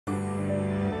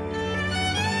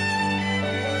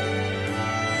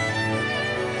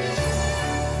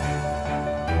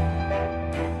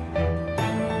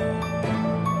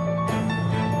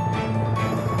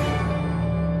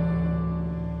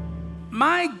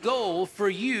goal for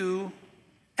you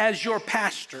as your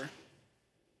pastor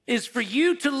is for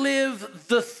you to live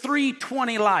the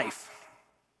 320 life.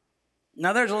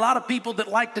 Now, there's a lot of people that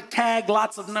like to tag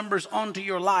lots of numbers onto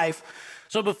your life.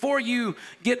 So before you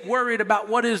get worried about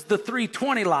what is the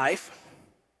 320 life,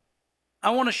 I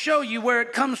want to show you where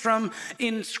it comes from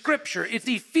in Scripture. It's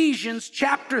Ephesians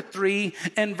chapter 3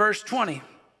 and verse 20.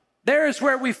 There is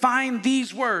where we find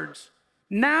these words.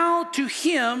 Now to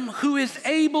him who is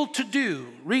able to do,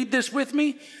 read this with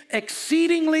me,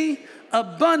 exceedingly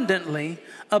abundantly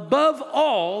above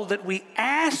all that we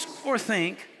ask or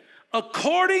think,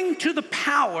 according to the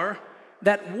power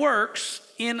that works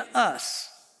in us.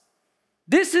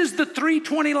 This is the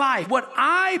 320 life. What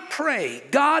I pray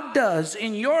God does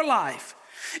in your life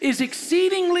is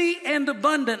exceedingly and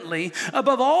abundantly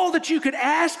above all that you could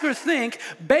ask or think,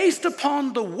 based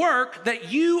upon the work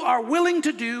that you are willing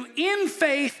to do in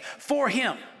faith for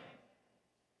him.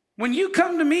 When you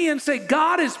come to me and say,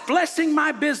 God is blessing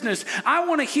my business, I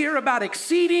want to hear about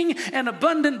exceeding and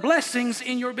abundant blessings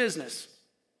in your business.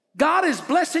 God is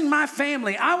blessing my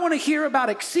family. I want to hear about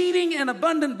exceeding and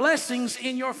abundant blessings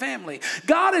in your family.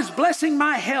 God is blessing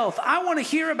my health. I want to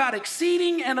hear about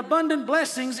exceeding and abundant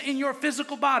blessings in your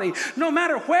physical body. No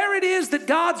matter where it is that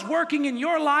God's working in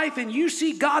your life and you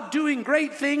see God doing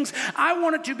great things, I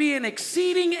want it to be an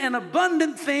exceeding and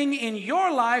abundant thing in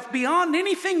your life beyond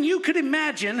anything you could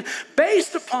imagine,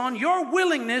 based upon your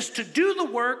willingness to do the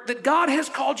work that God has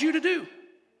called you to do.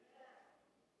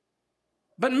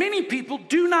 But many people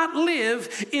do not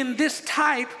live in this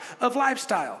type of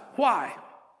lifestyle. Why?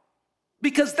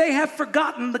 Because they have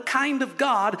forgotten the kind of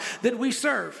God that we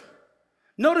serve.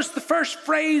 Notice the first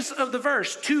phrase of the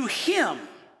verse, to him.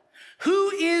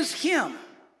 Who is him?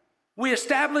 We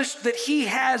established that he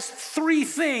has three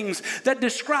things that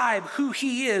describe who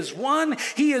he is. One,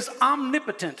 he is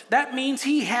omnipotent. That means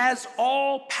he has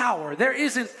all power. There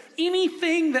isn't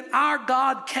anything that our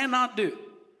God cannot do.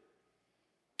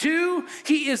 Two,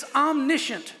 he is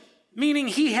omniscient, meaning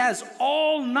he has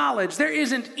all knowledge. There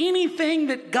isn't anything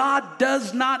that God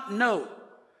does not know.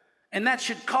 And that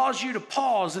should cause you to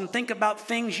pause and think about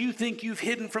things you think you've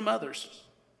hidden from others.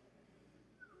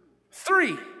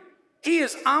 Three, he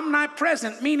is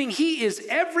omnipresent, meaning he is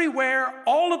everywhere,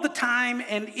 all of the time,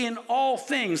 and in all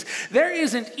things. There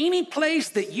isn't any place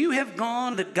that you have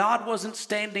gone that God wasn't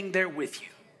standing there with you.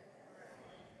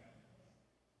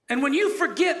 And when you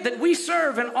forget that we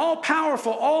serve an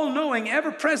all-powerful, all-knowing,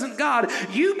 ever-present God,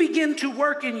 you begin to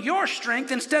work in your strength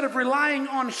instead of relying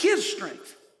on his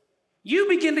strength. You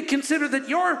begin to consider that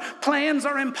your plans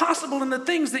are impossible and the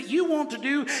things that you want to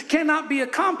do cannot be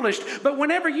accomplished. But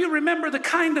whenever you remember the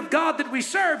kind of God that we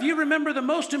serve, you remember the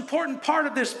most important part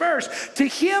of this verse. To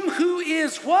him who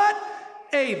is what?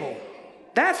 Able.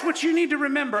 That's what you need to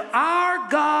remember. Our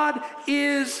God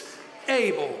is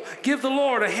able. Give the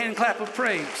Lord a hand clap of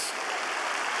praise.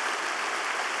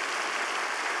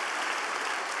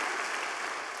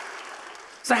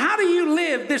 So how do you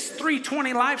live this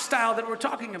 320 lifestyle that we're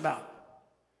talking about?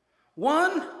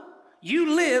 One,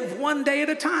 you live one day at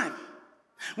a time.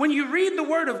 When you read the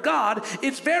Word of God,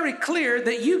 it's very clear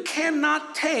that you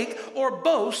cannot take or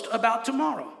boast about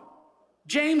tomorrow.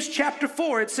 James chapter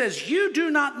 4, it says, you do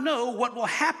not know what will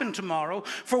happen tomorrow,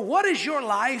 for what is your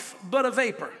life but a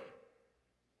vapor?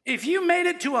 If you made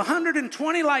it to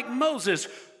 120 like Moses,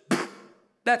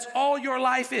 that's all your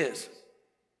life is.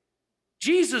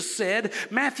 Jesus said,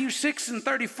 Matthew 6 and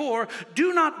 34,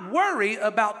 do not worry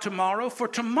about tomorrow, for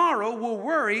tomorrow will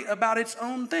worry about its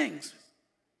own things.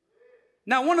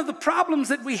 Now, one of the problems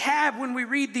that we have when we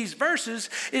read these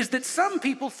verses is that some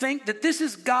people think that this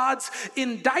is God's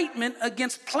indictment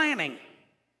against planning.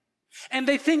 And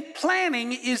they think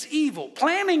planning is evil.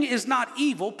 Planning is not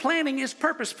evil. Planning is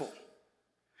purposeful.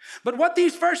 But what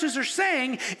these verses are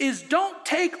saying is don't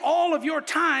take all of your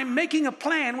time making a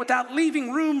plan without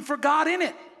leaving room for God in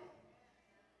it.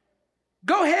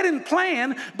 Go ahead and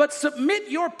plan, but submit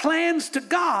your plans to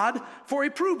God for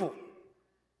approval.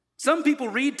 Some people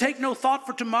read, take no thought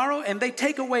for tomorrow, and they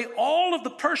take away all of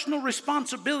the personal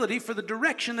responsibility for the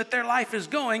direction that their life is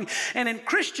going. And in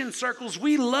Christian circles,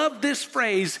 we love this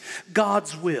phrase,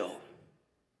 God's will.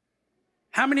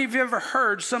 How many of you ever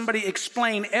heard somebody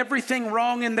explain everything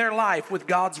wrong in their life with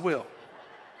God's will?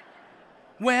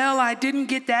 Well, I didn't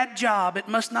get that job. It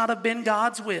must not have been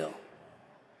God's will.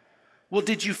 Well,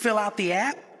 did you fill out the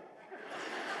app?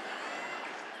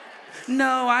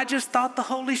 No, I just thought the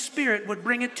Holy Spirit would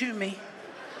bring it to me.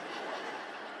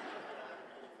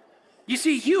 You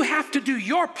see, you have to do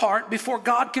your part before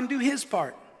God can do his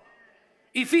part.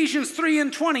 Ephesians 3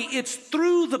 and 20, it's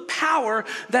through the power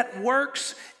that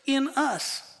works in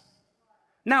us.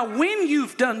 Now, when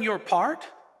you've done your part,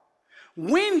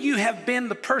 when you have been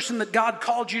the person that God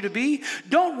called you to be,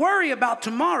 don't worry about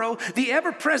tomorrow. The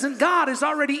ever-present God is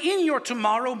already in your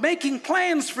tomorrow, making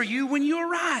plans for you when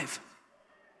you arrive.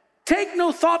 Take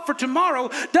no thought for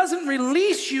tomorrow doesn't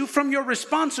release you from your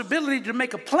responsibility to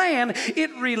make a plan.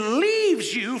 It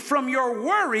relieves you from your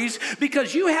worries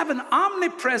because you have an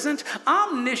omnipresent,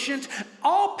 omniscient,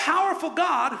 all-powerful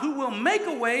God who will make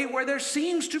a way where there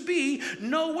seems to be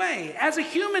no way. As a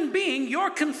human being,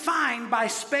 you're confined by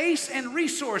space and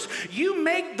resource. You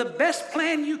make the best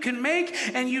plan you can make,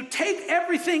 and you take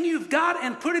everything you've got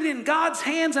and put it in God's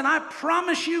hands, and I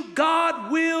promise you,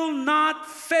 God will not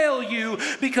fail you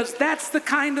because that's the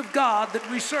kind of God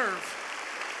that we serve.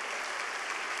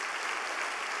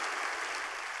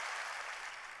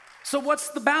 So what's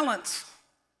the balance?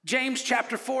 James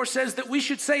chapter 4 says that we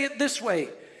should say it this way: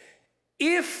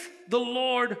 if the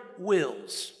Lord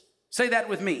wills. Say that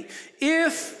with me.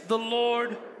 If the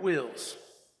Lord wills.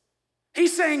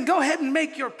 He's saying go ahead and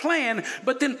make your plan,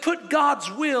 but then put God's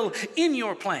will in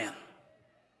your plan.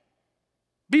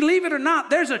 Believe it or not,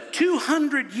 there's a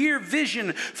 200-year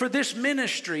vision for this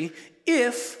ministry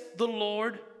if the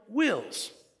Lord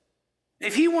wills.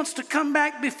 If he wants to come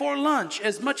back before lunch,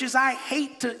 as much as I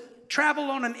hate to travel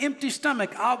on an empty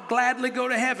stomach, I'll gladly go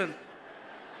to heaven.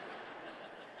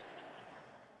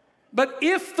 But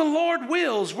if the Lord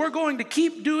wills, we're going to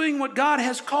keep doing what God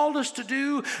has called us to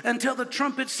do until the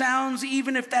trumpet sounds,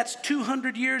 even if that's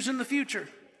 200 years in the future.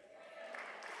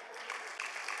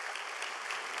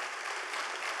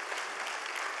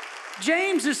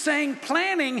 James is saying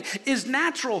planning is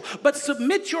natural, but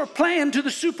submit your plan to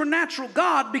the supernatural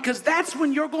God, because that's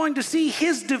when you're going to see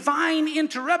his divine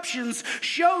interruptions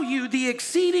show you the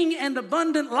exceeding and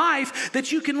abundant life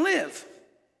that you can live.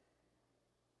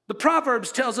 The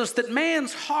Proverbs tells us that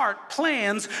man's heart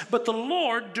plans, but the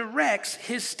Lord directs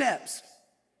his steps.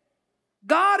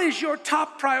 God is your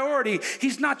top priority.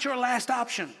 He's not your last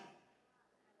option.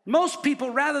 Most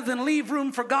people, rather than leave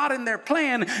room for God in their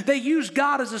plan, they use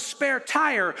God as a spare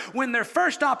tire. When their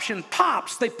first option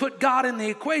pops, they put God in the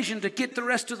equation to get the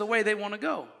rest of the way they want to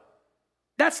go.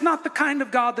 That's not the kind of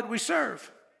God that we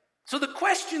serve. So the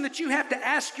question that you have to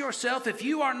ask yourself, if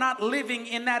you are not living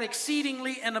in that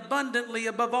exceedingly and abundantly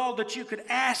above all that you could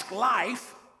ask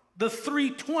life, the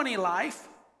 320 life,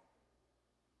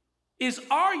 is,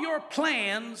 are your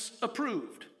plans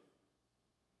approved?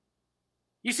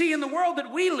 You see, in the world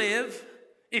that we live,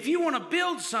 if you want to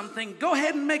build something, go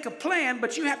ahead and make a plan,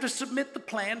 but you have to submit the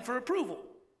plan for approval.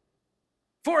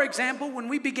 For example, when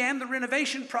we began the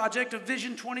renovation project of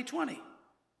Vision 2020,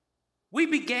 we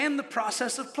began the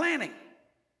process of planning.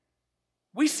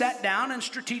 We sat down and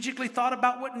strategically thought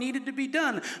about what needed to be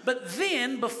done. But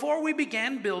then, before we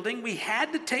began building, we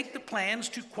had to take the plans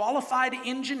to qualified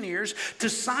engineers to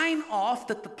sign off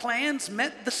that the plans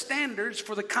met the standards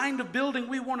for the kind of building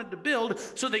we wanted to build,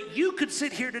 so that you could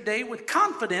sit here today with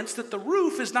confidence that the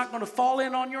roof is not going to fall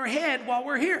in on your head while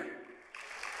we're here.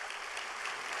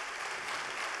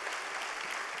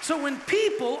 So when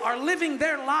people are living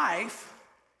their life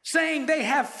saying they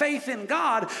have faith in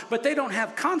God, but they don't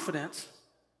have confidence,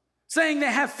 saying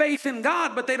they have faith in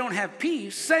God, but they don't have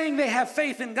peace, saying they have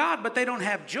faith in God, but they don't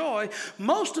have joy,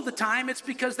 most of the time it's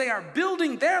because they are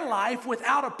building their life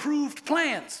without approved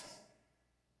plans.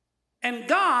 And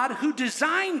God, who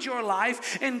designed your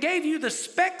life and gave you the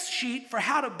specs sheet for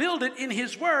how to build it in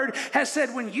his word, has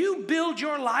said, when you build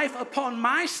your life upon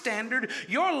my standard,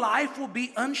 your life will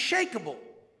be unshakable.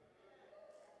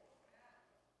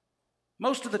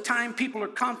 Most of the time, people are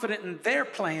confident in their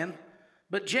plan,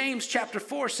 but James chapter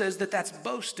 4 says that that's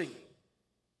boasting.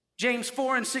 James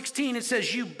 4:16, it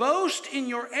says, you boast in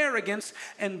your arrogance,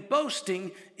 and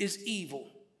boasting is evil.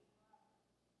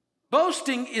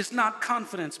 Boasting is not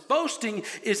confidence. Boasting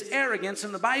is arrogance,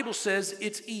 and the Bible says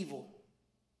it's evil.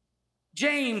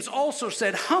 James also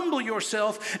said, humble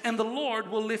yourself, and the Lord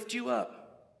will lift you up.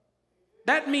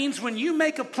 That means when you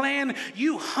make a plan,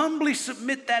 you humbly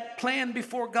submit that plan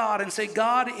before God and say,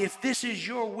 God, if this is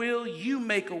your will, you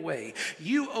make a way.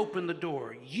 You open the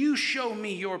door. You show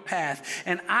me your path,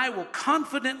 and I will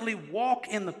confidently walk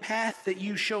in the path that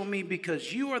you show me,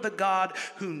 because you are the God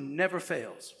who never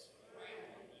fails.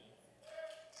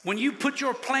 When you put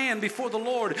your plan before the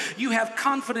Lord, you have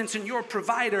confidence in your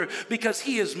provider because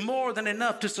he is more than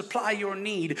enough to supply your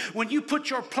need. When you put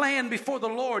your plan before the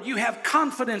Lord, you have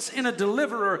confidence in a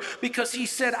deliverer because he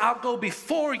said, I'll go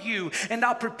before you and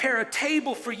I'll prepare a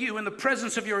table for you in the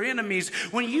presence of your enemies.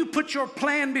 When you put your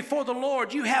plan before the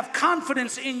Lord, you have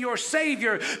confidence in your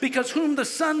Savior because whom the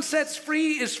Son sets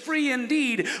free is free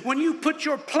indeed. When you put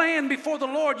your plan before the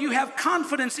Lord, you have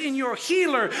confidence in your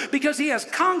healer because he has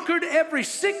conquered every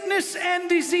sickness and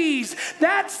disease.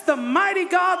 That's the mighty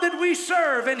God that we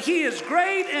serve, and he is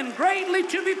great and greatly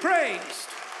to be praised.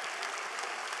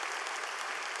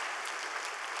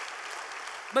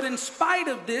 But in spite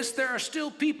of this, there are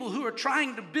still people who are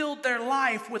trying to build their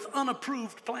life with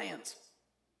unapproved plans.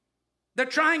 They're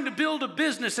trying to build a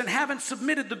business and haven't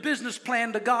submitted the business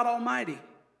plan to God Almighty.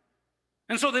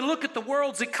 And so they look at the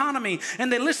world's economy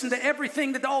and they listen to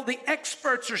everything that all the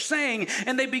experts are saying,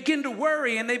 and they begin to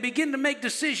worry and they begin to make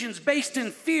decisions based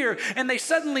in fear, and they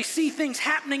suddenly see things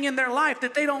happening in their life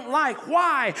that they don't like.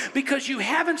 Why? Because you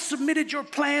haven't submitted your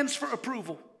plans for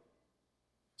approval.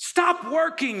 Stop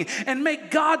working and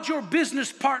make God your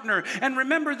business partner, and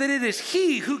remember that it is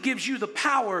he who gives you the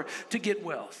power to get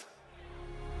wealth.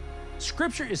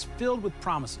 Scripture is filled with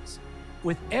promises.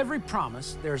 With every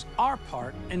promise, there's our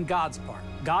part and God's part.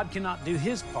 God cannot do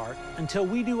his part until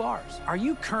we do ours. Are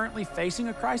you currently facing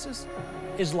a crisis?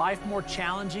 Is life more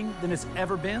challenging than it's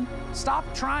ever been? Stop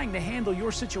trying to handle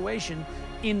your situation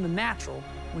in the natural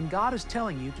when God is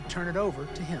telling you to turn it over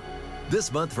to him.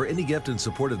 This month, for any gift in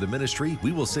support of the ministry,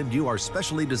 we will send you our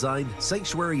specially designed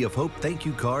Sanctuary of Hope thank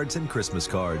you cards and Christmas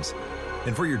cards.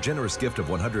 And for your generous gift of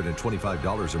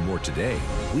 $125 or more today,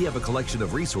 we have a collection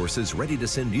of resources ready to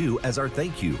send you as our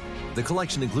thank you. The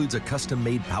collection includes a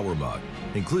custom-made power mug,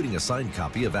 including a signed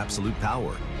copy of Absolute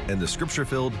Power, and the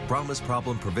scripture-filled Promise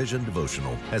Problem Provision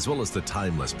devotional, as well as the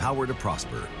timeless Power to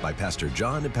Prosper by Pastor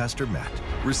John and Pastor Matt.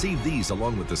 Receive these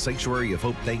along with the Sanctuary of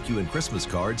Hope thank you and Christmas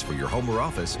cards for your home or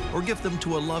office, or gift them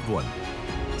to a loved one.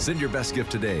 Send your best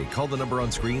gift today. Call the number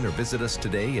on screen or visit us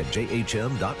today at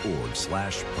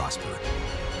jhm.org/prosper.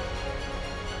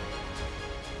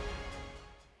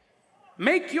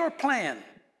 Make your plan,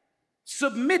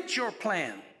 submit your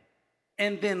plan,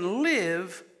 and then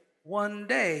live one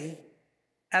day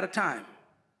at a time.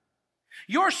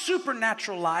 Your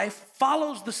supernatural life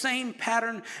follows the same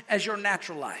pattern as your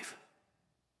natural life.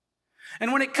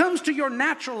 And when it comes to your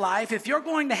natural life, if you're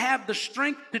going to have the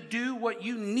strength to do what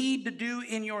you need to do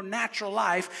in your natural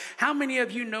life, how many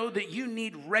of you know that you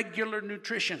need regular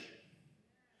nutrition?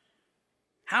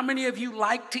 How many of you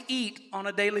like to eat on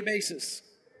a daily basis?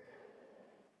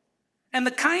 And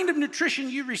the kind of nutrition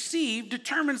you receive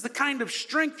determines the kind of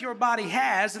strength your body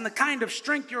has, and the kind of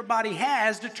strength your body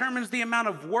has determines the amount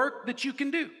of work that you can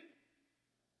do.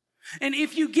 And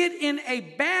if you get in a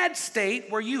bad state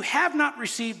where you have not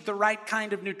received the right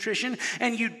kind of nutrition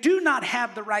and you do not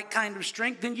have the right kind of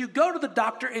strength, then you go to the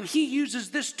doctor and he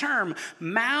uses this term,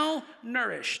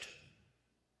 malnourished.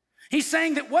 He's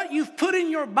saying that what you've put in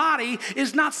your body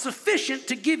is not sufficient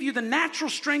to give you the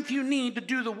natural strength you need to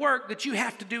do the work that you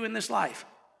have to do in this life.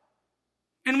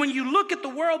 And when you look at the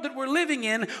world that we're living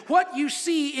in, what you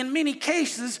see in many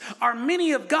cases are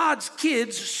many of God's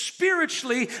kids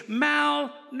spiritually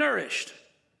malnourished.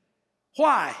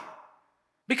 Why?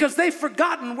 Because they've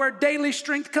forgotten where daily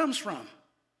strength comes from.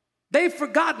 They've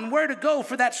forgotten where to go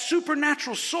for that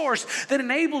supernatural source that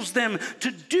enables them to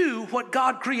do what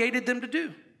God created them to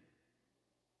do.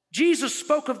 Jesus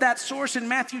spoke of that source in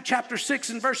Matthew chapter 6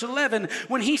 and verse 11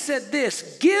 when he said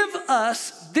this, "Give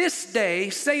us this day,"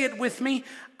 say it with me,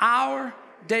 "our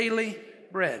daily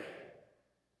bread."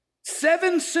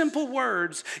 7 simple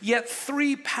words, yet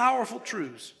 3 powerful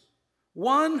truths.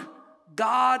 1,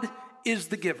 God is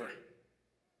the giver.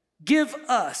 Give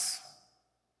us.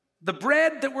 The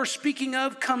bread that we're speaking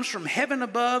of comes from heaven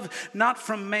above, not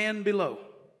from man below.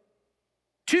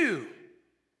 2,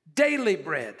 daily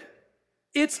bread.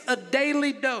 It's a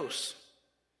daily dose.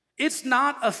 It's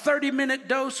not a 30-minute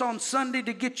dose on Sunday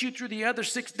to get you through the other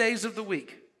 6 days of the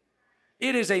week.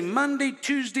 It is a Monday,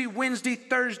 Tuesday, Wednesday,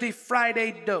 Thursday,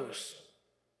 Friday dose.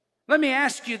 Let me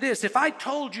ask you this. If I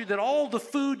told you that all the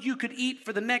food you could eat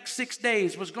for the next 6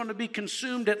 days was going to be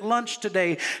consumed at lunch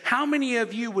today, how many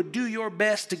of you would do your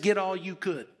best to get all you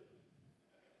could?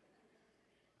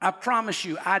 I promise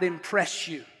you, I'd impress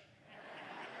you.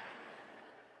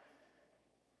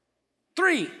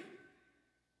 3,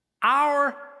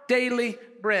 our daily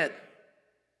bread.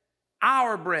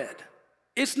 Our bread.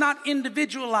 It's not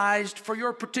individualized for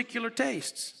your particular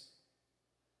tastes.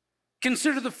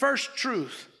 Consider the first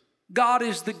truth. God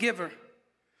is the giver.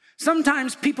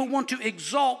 Sometimes people want to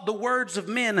exalt the words of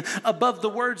men above the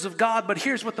words of God, but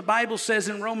here's what the Bible says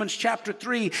in Romans chapter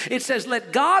 3. It says,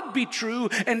 let God be true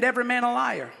and every man a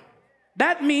liar.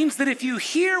 That means that if you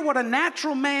hear what a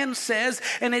natural man says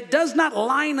and it does not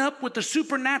line up with the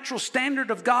supernatural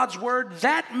standard of God's word,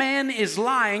 that man is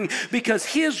lying, because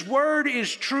his word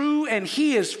is true and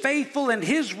he is faithful and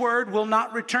his word will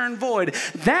not return void.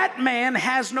 That man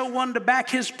has no one to back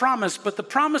his promise, but the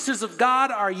promises of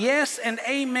God are yes and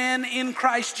amen in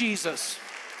Christ Jesus.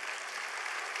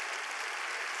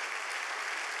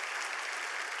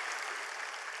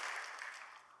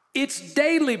 It's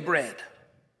daily bread.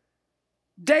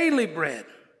 Daily bread.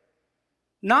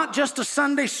 Not just a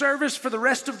Sunday service for the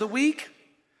rest of the week.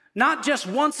 Not just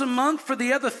once a month for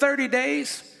the other 30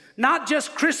 days. Not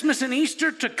just Christmas and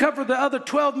Easter to cover the other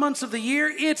 12 months of the year.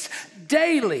 It's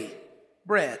daily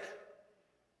bread.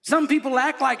 Some people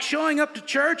act like showing up to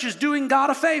church is doing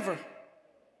God a favor.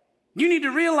 You need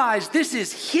to realize this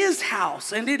is His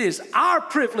house, and it is our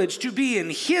privilege to be in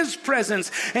His presence,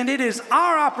 and it is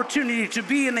our opportunity to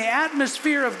be in the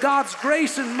atmosphere of God's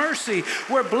grace and mercy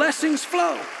where blessings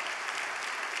flow.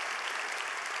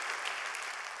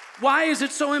 Why is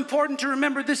it so important to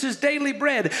remember this is daily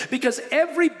bread? Because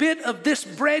every bit of this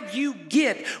bread you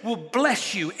get will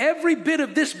bless you. Every bit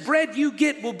of this bread you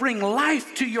get will bring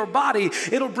life to your body.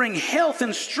 It'll bring health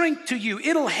and strength to you.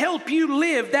 It'll help you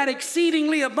live that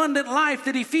exceedingly abundant life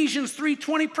that Ephesians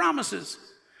 3:20 promises.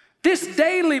 This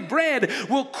daily bread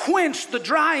will quench the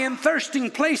dry and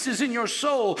thirsting places in your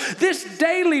soul. This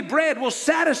daily bread will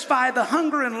satisfy the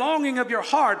hunger and longing of your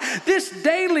heart. This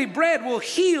daily bread will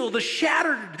heal the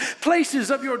shattered places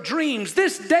of your dreams.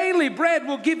 This daily bread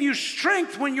will give you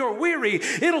strength when you're weary.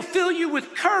 It'll fill you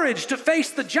with courage to face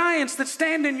the giants that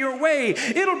stand in your way.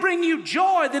 It'll bring you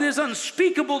joy that is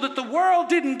unspeakable that the world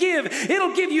didn't give.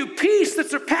 It'll give you peace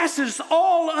that surpasses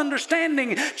all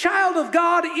understanding. Child of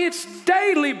God, it's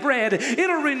daily bread.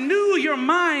 It'll renew your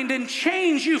mind and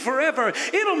change you forever.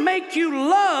 It'll make you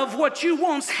love what you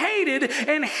once hated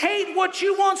and hate what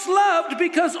you once loved,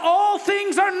 because all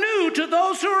things are new to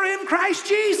those who are in Christ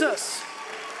Jesus.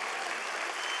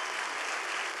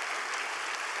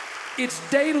 It's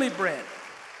daily bread,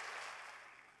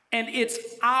 and it's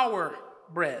our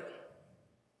bread.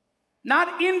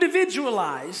 Not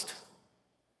individualized,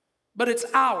 but it's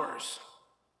ours.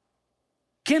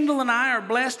 Kendall and I are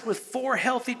blessed with 4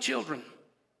 healthy children.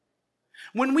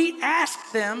 When we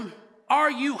ask them,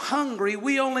 are you hungry?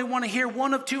 We only want to hear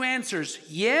one of 2 answers,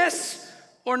 yes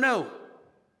or no.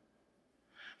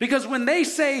 Because when they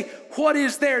say, what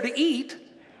is there to eat?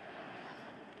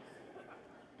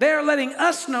 They're letting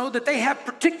us know that they have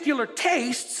particular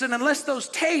tastes, and unless those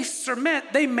tastes are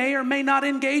met, they may or may not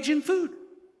engage in food.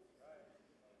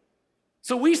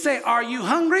 So we say, are you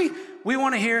hungry? We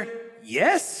want to hear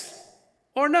yes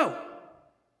or no.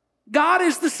 God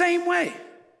is the same way.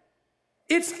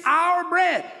 It's our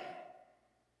bread.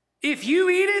 If you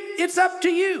eat it, it's up to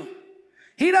you.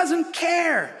 He doesn't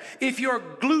care if you're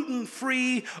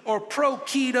gluten-free or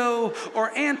pro-keto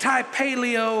or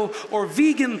anti-paleo or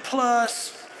vegan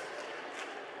plus.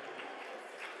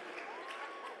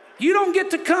 You don't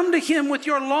get to come to Him with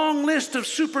your long list of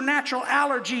supernatural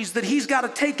allergies that He's got to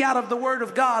take out of the Word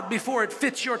of God before it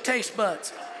fits your taste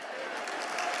buds.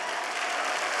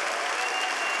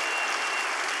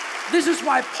 This is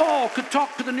why Paul could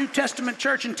talk to the New Testament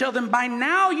church and tell them, by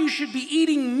now you should be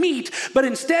eating meat, but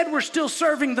instead we're still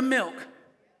serving the milk.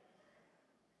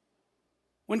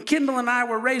 When Kendall and I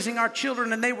were raising our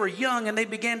children and they were young and they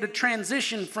began to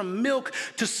transition from milk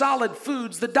to solid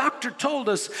foods, the doctor told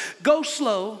us, go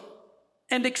slow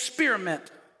and experiment.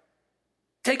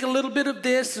 Take a little bit of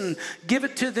this and give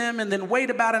it to them, and then wait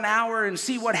about an hour and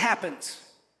see what happens.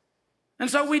 And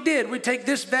so we did. We'd take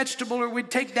this vegetable, or we'd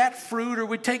take that fruit, or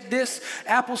we'd take this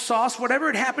applesauce,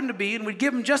 whatever it happened to be, and we'd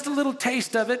give them just a little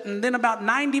taste of it. And then about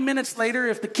 90 minutes later,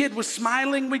 if the kid was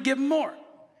smiling, we'd give them more.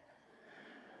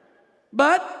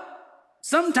 But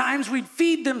sometimes we'd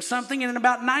feed them something, and in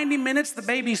about 90 minutes, the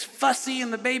baby's fussy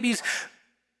and the baby's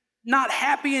not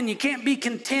happy, and you can't be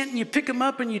content, and you pick them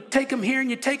up and you take them here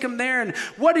and you take them there. And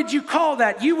what did you call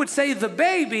that? You would say the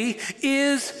baby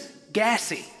is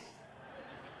gassy.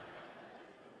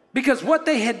 Because what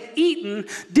they had eaten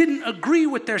didn't agree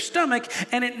with their stomach,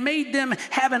 and it made them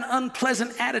have an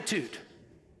unpleasant attitude.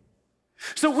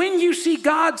 So when you see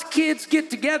God's kids get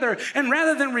together, and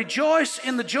rather than rejoice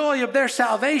in the joy of their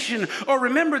salvation, or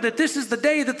remember that this is the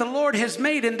day that the Lord has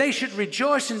made and they should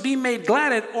rejoice and be made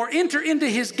glad at, or enter into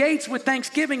his gates with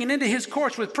thanksgiving and into his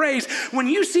courts with praise, when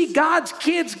you see God's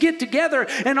kids get together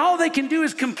and all they can do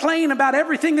is complain about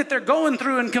everything that they're going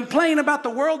through and complain about the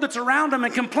world that's around them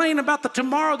and complain about the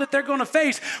tomorrow that they're going to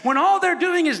face, when all they're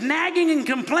doing is nagging and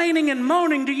complaining and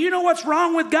moaning, do you know what's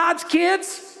wrong with God's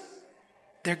kids?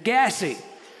 They're gassy.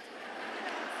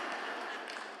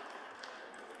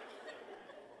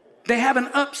 They have an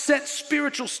upset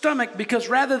spiritual stomach because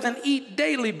rather than eat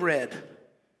daily bread,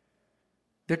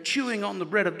 they're chewing on the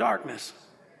bread of darkness.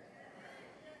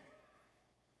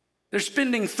 They're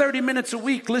spending 30 minutes a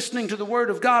week listening to the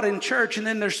Word of God in church, and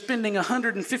then they're spending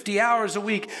 150 hours a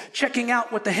week checking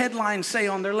out what the headlines say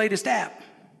on their latest app.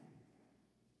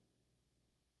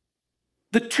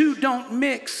 The two don't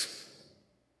mix.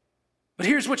 But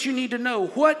here's what you need to know.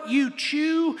 What you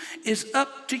chew is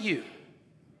up to you.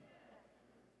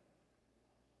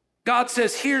 God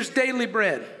says, here's daily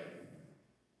bread.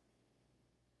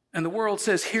 And the world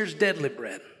says, here's deadly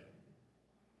bread.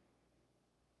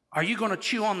 Are you going to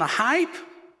chew on the hype?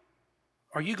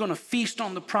 Or are you going to feast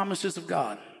on the promises of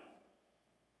God?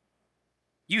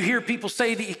 You hear people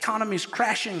say the economy's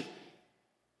crashing,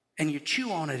 and you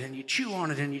chew on it, and you chew on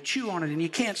it, and you chew on it, and you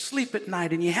can't sleep at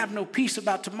night, and you have no peace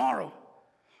about tomorrow.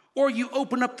 Or you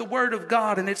open up the Word of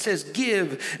God and it says,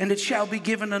 give, and it shall be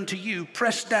given unto you,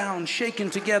 pressed down, shaken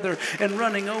together, and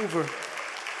running over.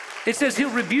 It says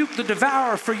he'll rebuke the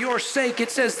devourer for your sake. It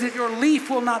says that your leaf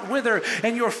will not wither,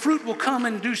 and your fruit will come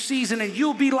in due season, and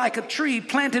you'll be like a tree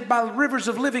planted by rivers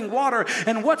of living water,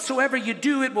 and whatsoever you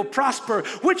do, it will prosper.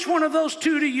 Which one of those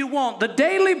two do you want, the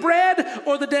daily bread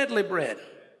or the deadly bread?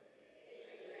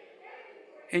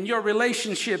 In your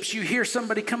relationships, you hear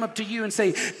somebody come up to you and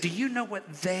say, do you know what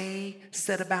they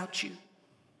said about you?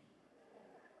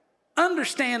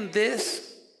 Understand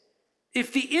this.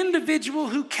 If the individual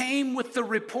who came with the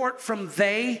report from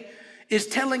they is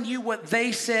telling you what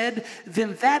they said,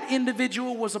 then that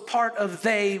individual was a part of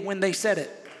they when they said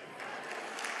it.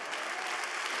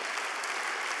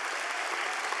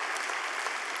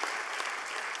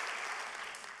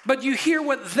 But you hear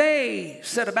what they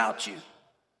said about you.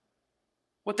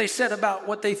 What they said about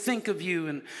what they think of you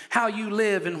and how you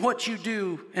live and what you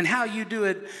do and how you do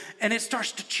it. And it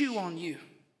starts to chew on you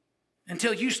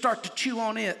until you start to chew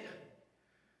on it.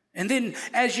 And then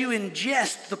as you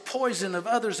ingest the poison of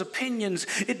others' opinions,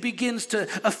 it begins to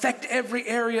affect every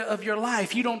area of your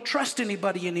life. You don't trust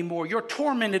anybody anymore. You're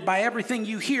tormented by everything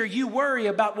you hear. You worry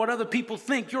about what other people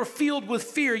think. You're filled with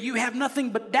fear. You have nothing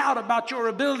but doubt about your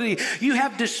ability. You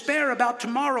have despair about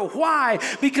tomorrow. Why?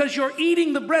 Because you're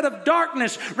eating the bread of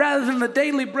darkness rather than the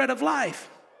daily bread of life.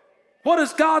 What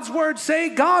does God's word say?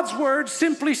 God's word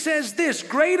simply says this: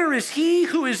 greater is he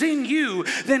who is in you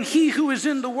than he who is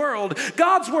in the world.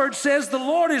 God's word says, the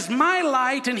Lord is my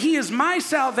light and he is my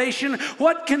salvation.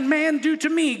 What can man do to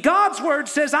me? God's word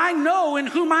says, I know in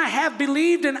whom I have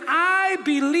believed, and I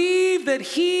believe that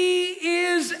he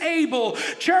is able.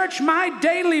 Church, my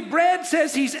daily bread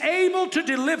says he's able to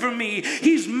deliver me.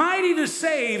 He's mighty to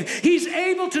save. He's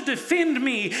able to defend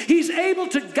me. He's able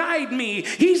to guide me.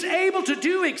 He's able to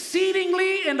do exceedingly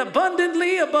and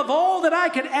abundantly above all that I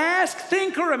could ask,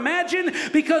 think, or imagine,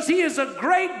 because he is a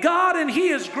great God and he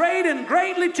is great and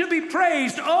greatly to be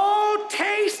praised. Oh,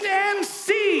 taste and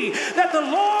see that the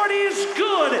Lord is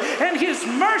good and his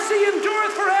mercy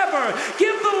endureth forever.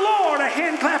 Give the Lord a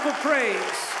hand clap of praise.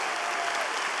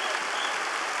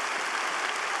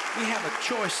 We have a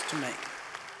choice to make.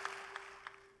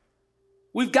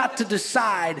 We've got to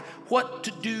decide what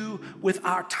to do with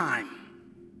our time.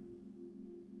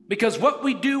 Because what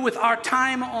we do with our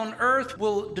time on earth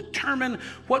will determine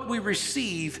what we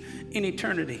receive in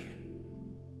eternity.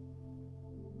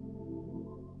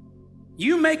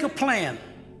 You make a plan.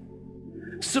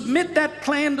 Submit that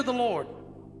plan to the Lord.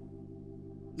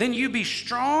 Then you be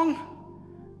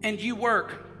strong and you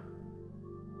work.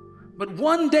 But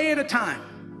one day at a time.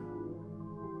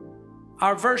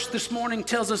 Our verse this morning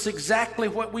tells us exactly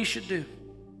what we should do.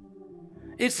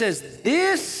 It says,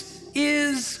 this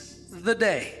is the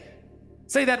day.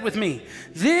 Say that with me.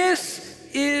 This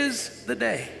is the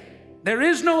day. There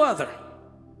is no other.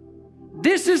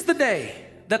 This is the day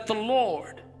that the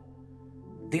Lord,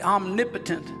 the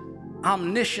omnipotent,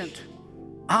 omniscient,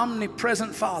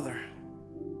 omnipresent Father,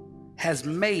 has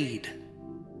made.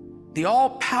 The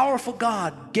all-powerful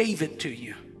God gave it to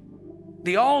you.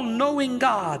 The all-knowing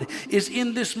God is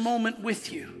in this moment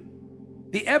with you.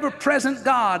 The ever-present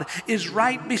God is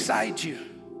right beside you.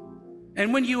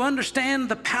 And when you understand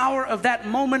the power of that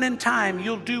moment in time,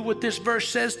 you'll do what this verse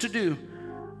says to do.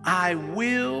 I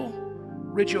will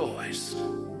rejoice.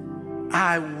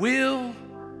 I will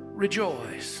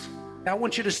rejoice. I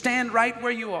want you to stand right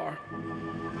where you are.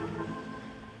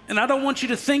 And I don't want you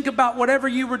to think about whatever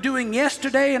you were doing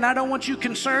yesterday, and I don't want you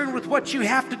concerned with what you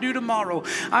have to do tomorrow.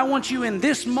 I want you in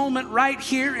this moment right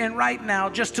here and right now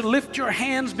just to lift your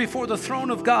hands before the throne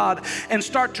of God and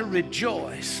start to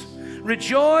rejoice.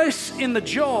 Rejoice in the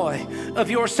joy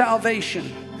of your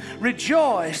salvation.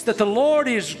 Rejoice that the Lord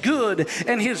is good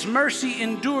and His mercy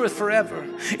endureth forever.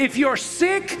 If you're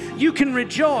sick, you can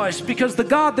rejoice because the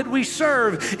God that we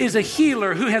serve is a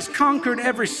healer who has conquered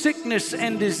every sickness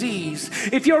and disease.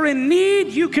 If you're in need,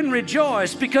 you can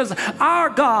rejoice because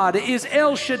our God is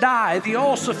El Shaddai, the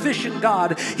all-sufficient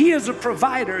God. He is a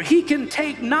provider. He can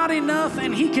take not enough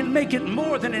and He can make it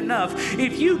more than enough.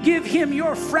 If you give Him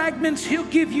your fragments, He'll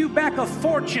give you back a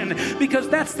fortune because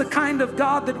that's the kind of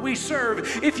God that we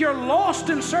serve. If you're lost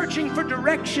and searching for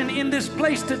direction in this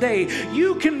place today,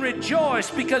 you can rejoice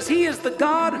because He is the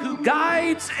God who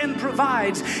guides and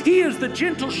provides. He is the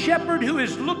gentle shepherd who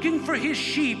is looking for His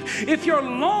sheep. If you're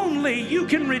lonely, you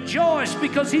can rejoice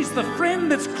because He's the friend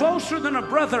that's closer than a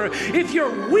brother. If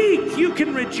you're weak, you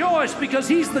can rejoice because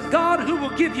He's the God who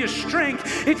will give you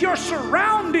strength. If you're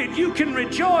surrounded, you can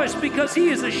rejoice because He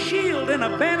is a shield and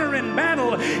a banner in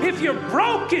battle. If you're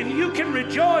broken, you can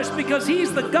rejoice because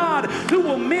He's the God who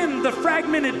will mend the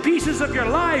fragmented pieces of your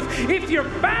life. If you're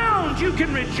bound, you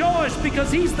can rejoice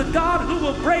because He's the God who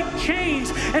will break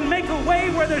chains and make a way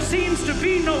where there seems to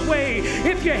be no way.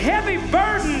 If you're heavy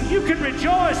burdened, you can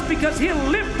rejoice because He'll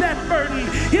lift that burden.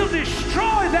 He'll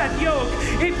destroy that yoke.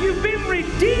 If you've been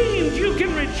redeemed, you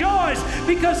can rejoice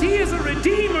because He is a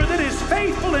Redeemer that is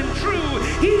faithful and true.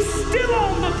 He's still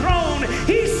on the throne.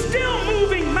 He's still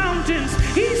moving mountains.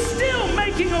 He's still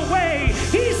making a way.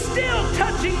 He's still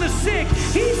touching the sick.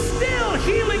 He's still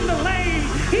healing the lame.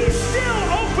 He's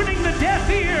still opening the deaf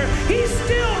ear. He's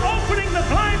still opening the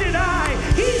blinded eye.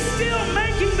 He's still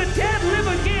making the dead live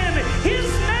again. His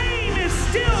name is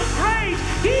still great.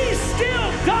 He's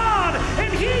still God,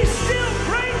 and He's still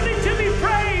greatly to be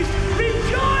praised.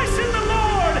 Rejoice in the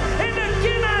Lord. And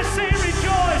again I say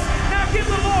rejoice. Now give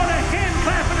the Lord a hand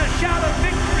clap and a shout of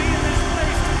victory in this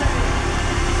place today.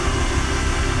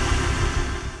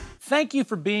 Thank you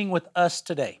for being with us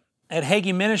today. At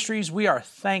Hagee Ministries, we are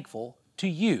thankful to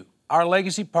you, our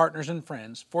legacy partners and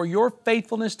friends, for your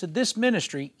faithfulness to this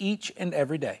ministry each and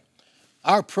every day.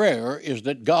 Our prayer is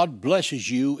that God blesses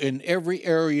you in every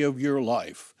area of your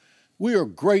life. We are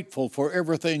grateful for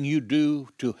everything you do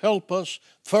to help us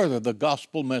further the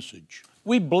gospel message.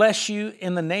 We bless you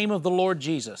in the name of the Lord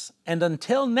Jesus, and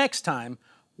until next time,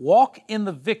 walk in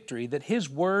the victory that His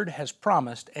Word has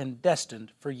promised and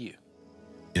destined for you.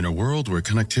 In a world where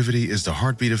connectivity is the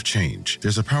heartbeat of change,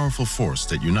 there's a powerful force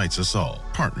that unites us all: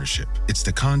 partnership. It's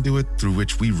the conduit through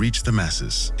which we reach the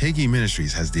masses. Hagee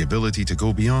Ministries has the ability to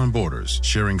go beyond borders,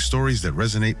 sharing stories that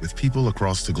resonate with people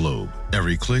across the globe.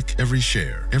 Every click, every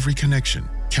share, every connection,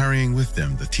 carrying with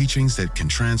them the teachings that can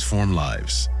transform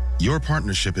lives. Your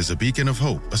partnership is a beacon of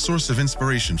hope, a source of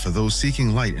inspiration for those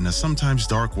seeking light in a sometimes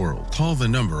dark world. Call the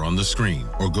number on the screen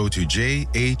or go to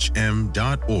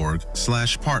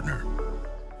jhm.org/partner.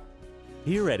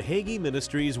 Here at Hagee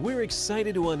Ministries, we're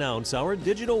excited to announce our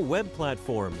digital web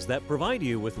platforms that provide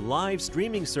you with live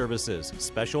streaming services,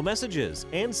 special messages,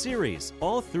 and series,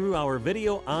 all through our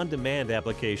video on-demand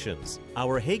applications.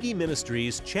 Our Hagee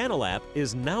Ministries channel app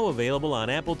is now available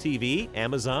on Apple TV,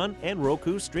 Amazon, and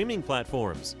Roku streaming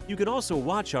platforms. You can also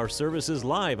watch our services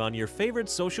live on your favorite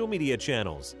social media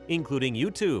channels, including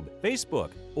YouTube, Facebook,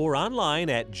 or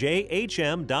online at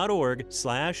jhm.org/watch.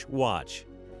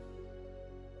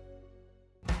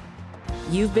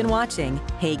 You've been watching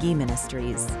Hagee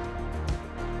Ministries.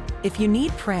 If you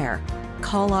need prayer,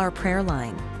 call our prayer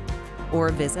line or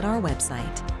visit our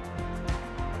website.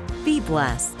 Be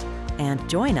blessed and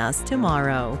join us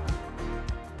tomorrow.